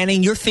Peyton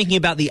Manning, you're thinking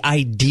about the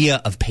idea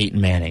of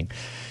Peyton Manning.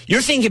 You're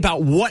thinking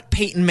about what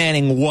Peyton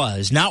Manning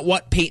was, not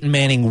what Peyton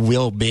Manning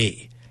will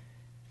be.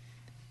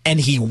 And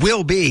he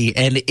will be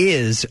and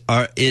is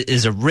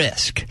a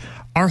risk.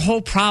 Our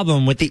whole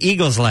problem with the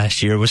Eagles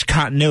last year was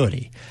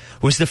continuity,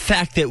 was the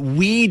fact that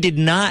we did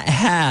not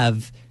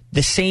have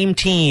the same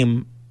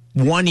team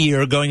one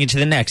year going into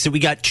the next, that we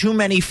got too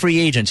many free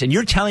agents. And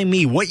you're telling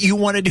me what you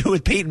want to do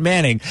with Peyton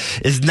Manning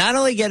is not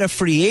only get a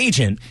free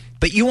agent,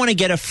 but you want to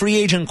get a free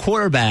agent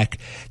quarterback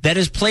that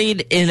has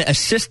played in a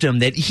system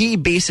that he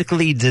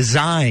basically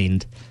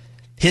designed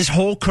his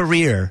whole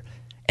career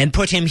and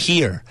put him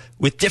here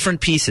with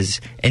different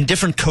pieces and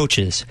different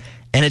coaches.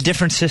 and a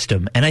different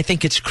system. And I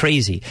think it's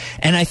crazy.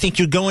 And I think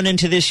you're going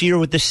into this year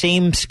with the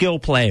same skill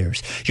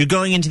players. You're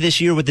going into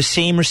this year with the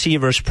same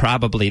receivers,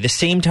 probably, the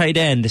same tight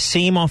end, the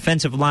same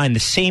offensive line, the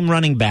same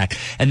running back,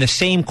 and the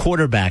same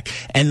quarterback.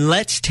 And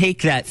let's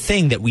take that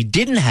thing that we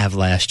didn't have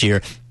last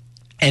year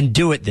and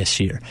do it this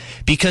year.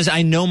 Because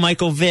I know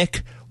Michael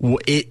Vick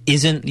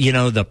isn't,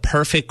 the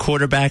perfect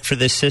quarterback for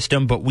this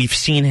system, but we've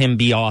seen him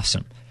be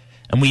awesome.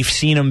 And we've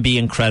seen him be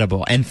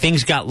incredible. And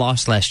things got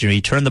lost last year. He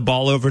turned the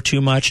ball over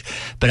too much.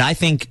 But I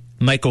think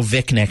Michael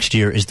Vick next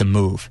year is the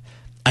move.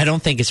 I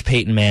don't think it's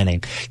Peyton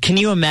Manning. Can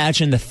you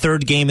imagine the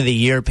third game of the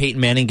year, Peyton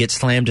Manning gets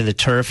slammed to the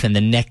turf and the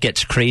neck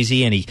gets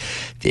crazy and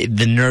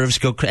the nerves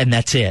go, and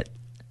that's it.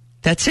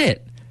 That's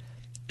it.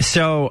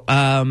 So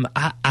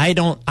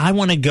I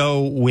want to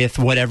go with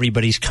what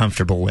everybody's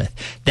comfortable with.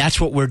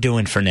 That's what we're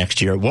doing for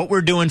next year. What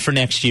we're doing for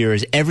next year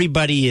is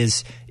everybody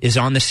is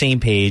on the same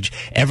page.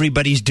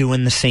 Everybody's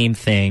doing the same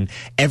thing.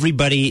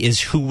 Everybody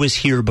is who was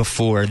here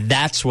before.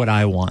 That's what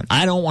I want.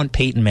 I don't want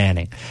Peyton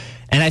Manning.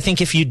 And I think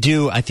if you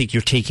do, I think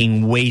you're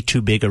taking way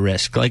too big a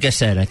risk. Like I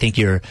said, I think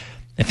you're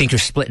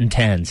splitting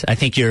tens. I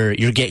think you're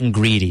getting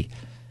greedy.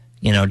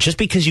 Just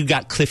because you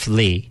got Cliff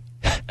Lee.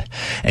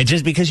 And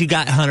just because you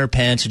got Hunter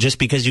Pence, just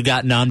because you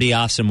got Nnamdi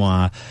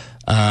Asomugha,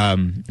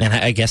 and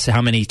I guess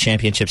how many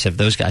championships have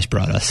those guys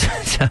brought us?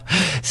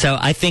 So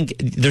I think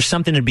there's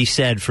something to be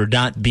said for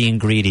not being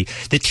greedy.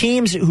 The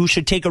teams who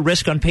should take a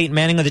risk on Peyton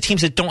Manning are the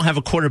teams that don't have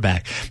a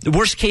quarterback. The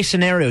worst case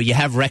scenario, you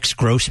have Rex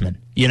Grossman.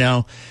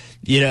 That's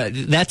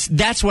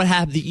what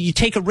happens. You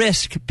take a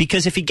risk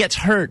because if he gets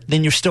hurt,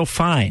 then you're still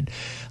fine.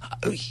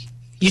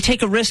 You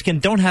take a risk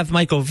and don't have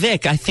Michael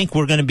Vick, I think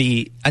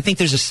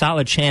there's a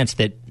solid chance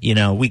that,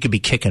 we could be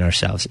kicking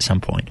ourselves at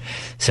some point.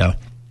 So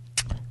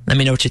let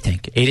me know what you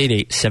think.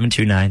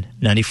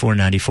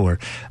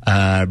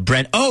 888-729-9494.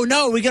 Brent, oh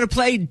no, we're going to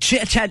play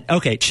Chad.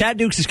 Okay, Chad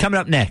Dukes is coming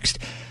up next.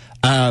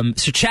 So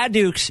Chad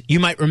Dukes, you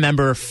might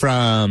remember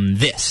from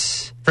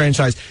this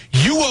franchise.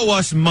 You owe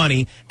us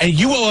money and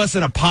you owe us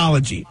an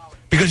apology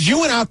because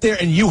you went out there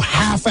and you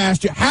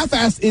half-assed it.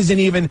 Half-assed isn't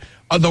even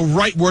the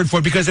right word for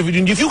it because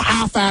if you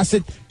half-ass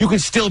it, you can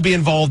still be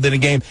involved in a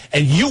game,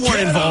 and you weren't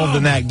involved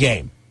in that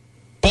game.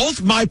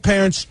 Both my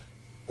parents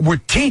were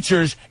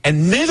teachers,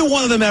 and neither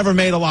one of them ever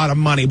made a lot of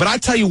money. But I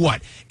tell you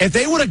what, if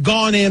they would have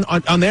gone in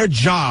on their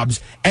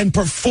jobs and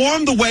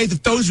performed the way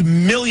that those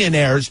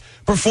millionaires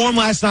performed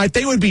last night,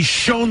 they would be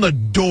shown the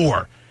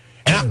door.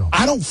 And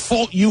I don't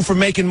fault you for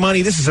making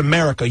money. This is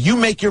America. You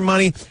make your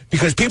money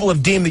because people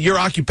have deemed that your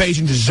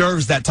occupation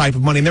deserves that type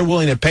of money, and they're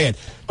willing to pay it.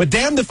 But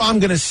damned if I'm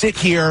going to sit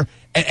here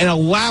and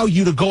allow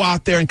you to go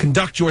out there and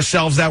conduct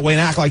yourselves that way and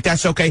act like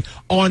that's okay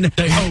on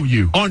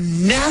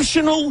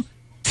national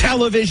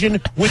television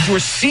with your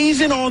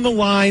season on the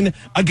line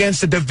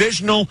against a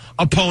divisional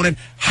opponent.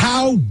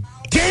 How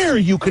dare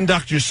you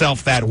conduct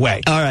yourself that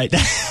way? All right.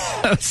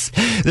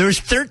 There was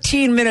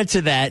 13 minutes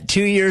of that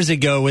 2 years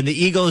ago when the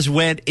Eagles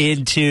went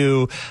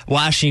into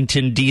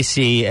Washington,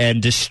 D.C.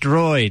 and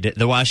destroyed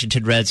the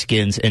Washington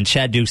Redskins, and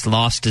Chad Dukes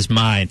lost his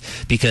mind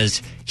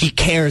because he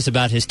cares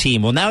about his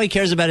team. Well, now he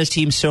cares about his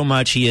team so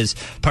much he is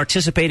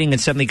participating in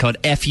something called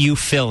FU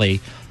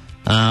Philly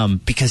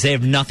because they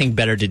have nothing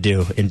better to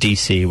do in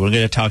D.C. We're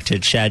going to talk to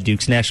Chad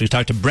Dukes next. We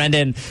talked to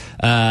Brendan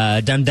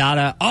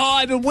Dundada. Oh,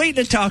 I've been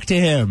waiting to talk to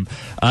him.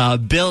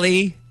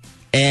 Billy.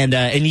 And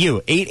you,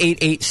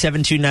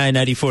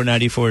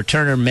 888-729-9494.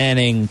 Turner,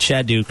 Manning,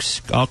 Chad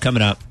Dukes, all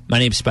coming up. My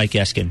name's Spike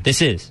Eskin.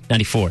 This is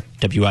 94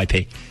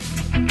 WIP.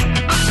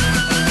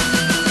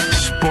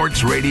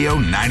 Sports Radio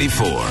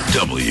 94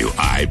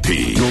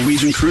 WIP.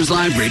 Norwegian Cruise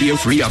Line Radio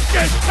Free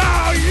Update.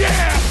 Oh,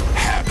 yeah!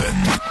 Happen.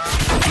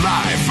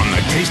 Live from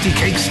the Tasty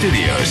Cake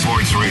Studios.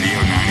 Sports Radio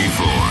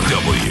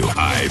 94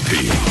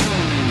 WIP.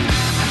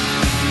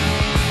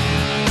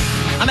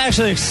 I'm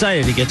actually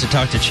excited to get to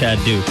talk to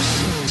Chad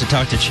Dukes. To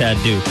talk to Chad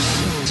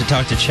Dukes. To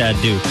talk to Chad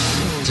Dukes.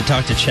 To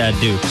talk to Chad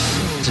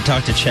Dukes. To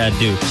talk to Chad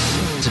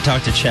Dukes. To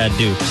talk to Chad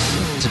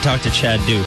Dukes. To talk to Chad Dukes.